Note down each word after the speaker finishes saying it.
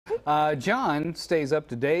John stays up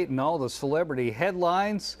to date in all the celebrity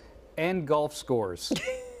headlines and golf scores.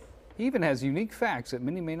 He even has unique facts that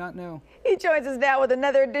many may not know. He joins us now with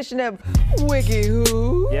another edition of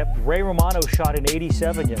WikiWho. Yep, Ray Romano shot an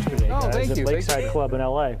 87 yesterday, Oh, guys, thank at you. Lakeside Club in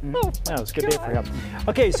LA. Oh, That was a good day for him.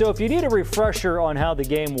 Okay, so if you need a refresher on how the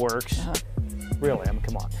game works, really, I mean,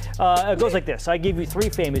 come on. It goes like this. I give you three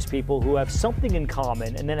famous people who have something in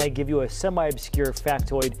common, and then I give you a semi-obscure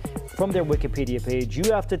factoid from their Wikipedia page.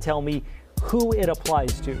 You have to tell me who it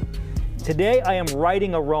applies to. Today, I am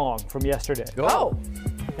righting a wrong from yesterday. Oh.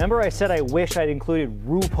 Remember I said I wish I'd included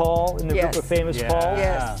RuPaul in the group of famous Pauls?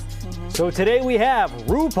 Yes. So today we have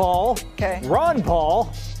RuPaul, Ron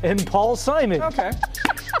Paul, and Paul Simon. Okay.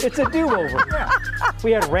 It's a do-over.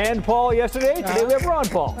 We had Rand Paul yesterday. Today we have Ron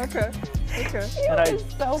Paul. Okay. Okay. And I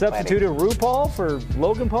substituted RuPaul for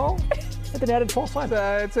Logan Paul, and then added Paul Simon.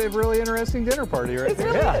 It's a really interesting dinner party right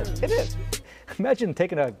there. Yeah. It is. Imagine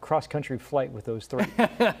taking a cross-country flight with those three.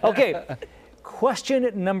 Okay. Question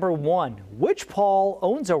number one. Which Paul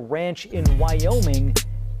owns a ranch in Wyoming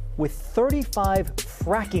with 35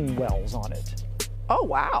 fracking wells on it? Oh,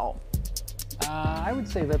 wow. I would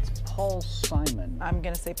say that's Paul Simon. I'm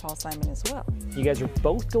going to say Paul Simon as well. You guys are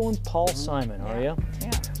both going Paul Simon, are you?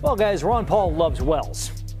 Yeah. Well, guys, Ron Paul loves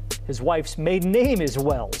wells. His wife's maiden name is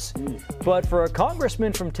Wells. But for a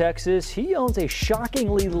congressman from Texas, he owns a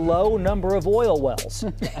shockingly low number of oil wells.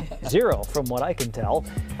 0, from what I can tell.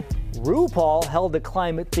 RuPaul held a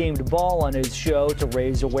climate-themed ball on his show to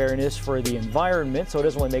raise awareness for the environment, so it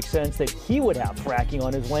doesn't really make sense that he would have fracking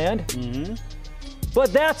on his land.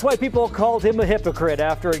 But that's why people called him a hypocrite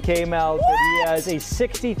after it came out that he has a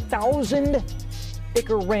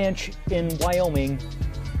 60,000-acre ranch in Wyoming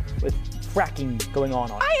with fracking going on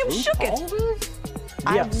it. I am shooketh. Yes.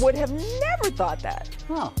 I would have never thought that.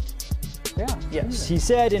 Huh. Yeah. Yes, he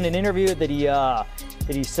said in an interview that he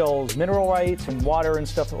sells mineral rights and water and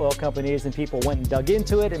stuff to oil companies, and people went and dug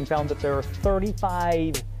into it and found that there are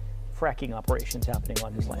 35 fracking operations happening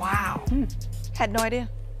on his land. Wow. Had no idea.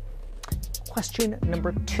 Question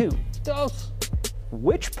number 2.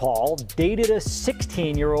 Which Paul dated a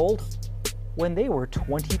 16-year-old when they were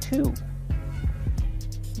 22?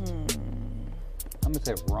 I'm going to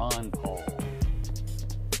say Ron Paul.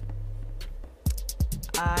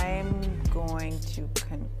 I'm going to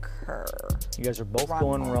concur. You guys are both Ron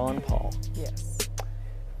going Paul. Ron Paul. Yes.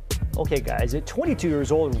 Okay, guys, at 22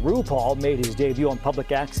 years old, RuPaul made his debut on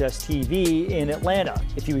public access TV in Atlanta.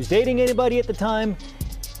 If he was dating anybody at the time,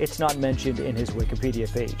 it's not mentioned in his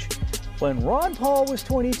Wikipedia page. When Ron Paul was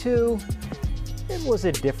 22, it was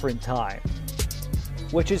a different time.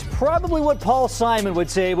 Which is probably what Paul Simon would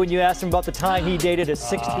say when you asked him about the time he dated a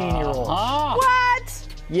 16-year-old. What?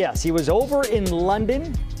 Yes, he was over in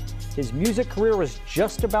London. His music career was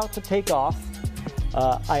just about to take off.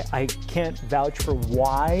 I can't vouch for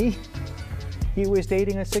why he was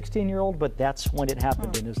dating a 16-year-old, but that's when it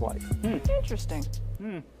happened in his life. Interesting.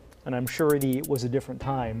 And I'm sure the "it was a different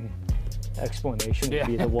time" explanation would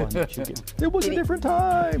be the one that you give. It was a different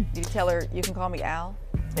time. Did you tell her you can call me Al?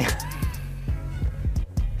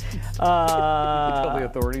 Tell the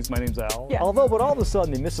authorities my name's Al. Yeah. Although, but all of a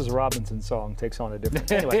sudden, the Mrs. Robinson song takes on a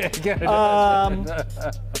different. Anyway,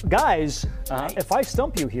 guys, if I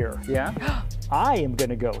stump you here, I am going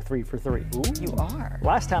to go 3 for 3. You are.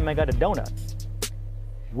 Last time I got a donut.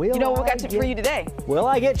 You know what we got for you today? Will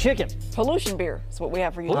I get chicken? Pollution beer is what we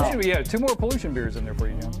have for you Pollution, today. yeah, 2 more pollution beers in there for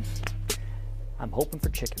you, John. I'm hoping for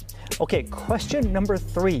chicken. Okay, question number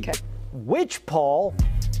 3. Which Paul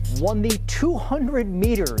won the 200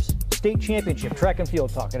 meters state championship? Track and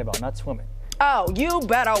field talking about, not swimming. Oh, you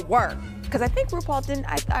better work. Because I think RuPaul didn't,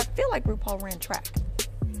 I feel like RuPaul ran track.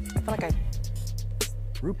 I feel like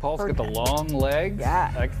RuPaul's got the long legs.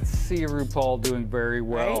 Yeah. I can see RuPaul doing very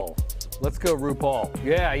well. Right? Let's go RuPaul.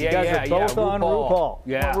 Yeah. You guys are both on RuPaul.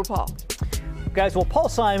 Yeah. RuPaul. Guys, well, Paul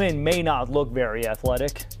Simon may not look very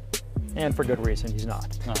athletic, and for good reason, he's not.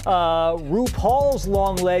 RuPaul's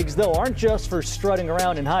long legs, though, aren't just for strutting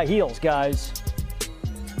around in high heels, guys.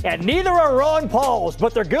 And neither are Ron Paul's,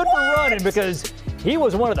 but they're good for running because he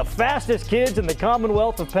was one of the fastest kids in the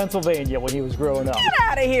Commonwealth of Pennsylvania when he was growing up. Get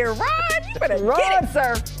out of here, Ron. You better get it,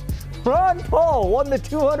 sir. Ron Paul won the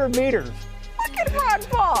 200 meters. Look at Ron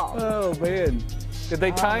Paul. Oh, man. Did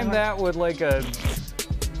they time that with like a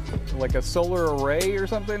solar array or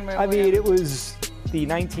something? I mean, it was the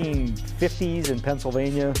 1950s in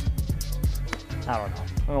Pennsylvania. I don't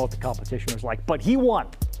know what the competition was like, but he won.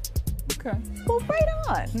 Okay. Well, right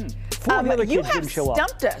on. Four of the other You kids have didn't show up.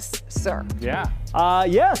 stumped us, sir. Yeah.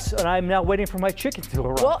 Yes, and I'm now waiting for my chicken to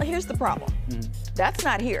arrive. Well, here's the problem. That's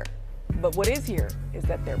not here. But what is here is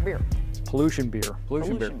that they're beer. pollution beer.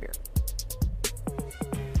 Pollution beer.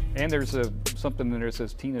 And there's something in there that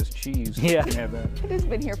says Tina's cheese. Yeah. You can have that. It has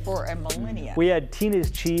been here for a millennia. We had Tina's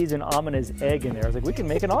cheese and Amina's egg in there. I was like, we can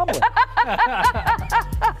make an omelet.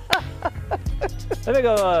 Let me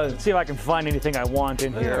go see if I can find anything I want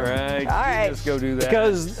in here. All right. All right. Let's go do that.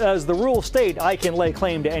 Because as the rules state, I can lay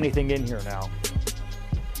claim to anything in here now.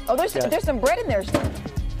 Oh, there's some bread in there.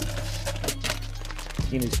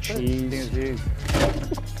 Tina's cheese. Tina's cheese.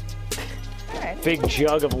 All right. Big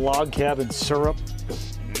jug of log cabin syrup.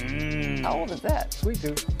 How old is that? Sweet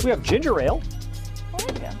tooth. We have ginger ale. Oh,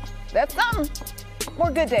 there you go. That's something.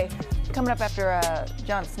 More Good Day coming up after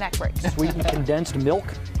John's snack break. Sweetened condensed milk.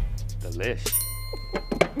 Delish.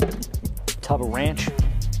 Tub of ranch.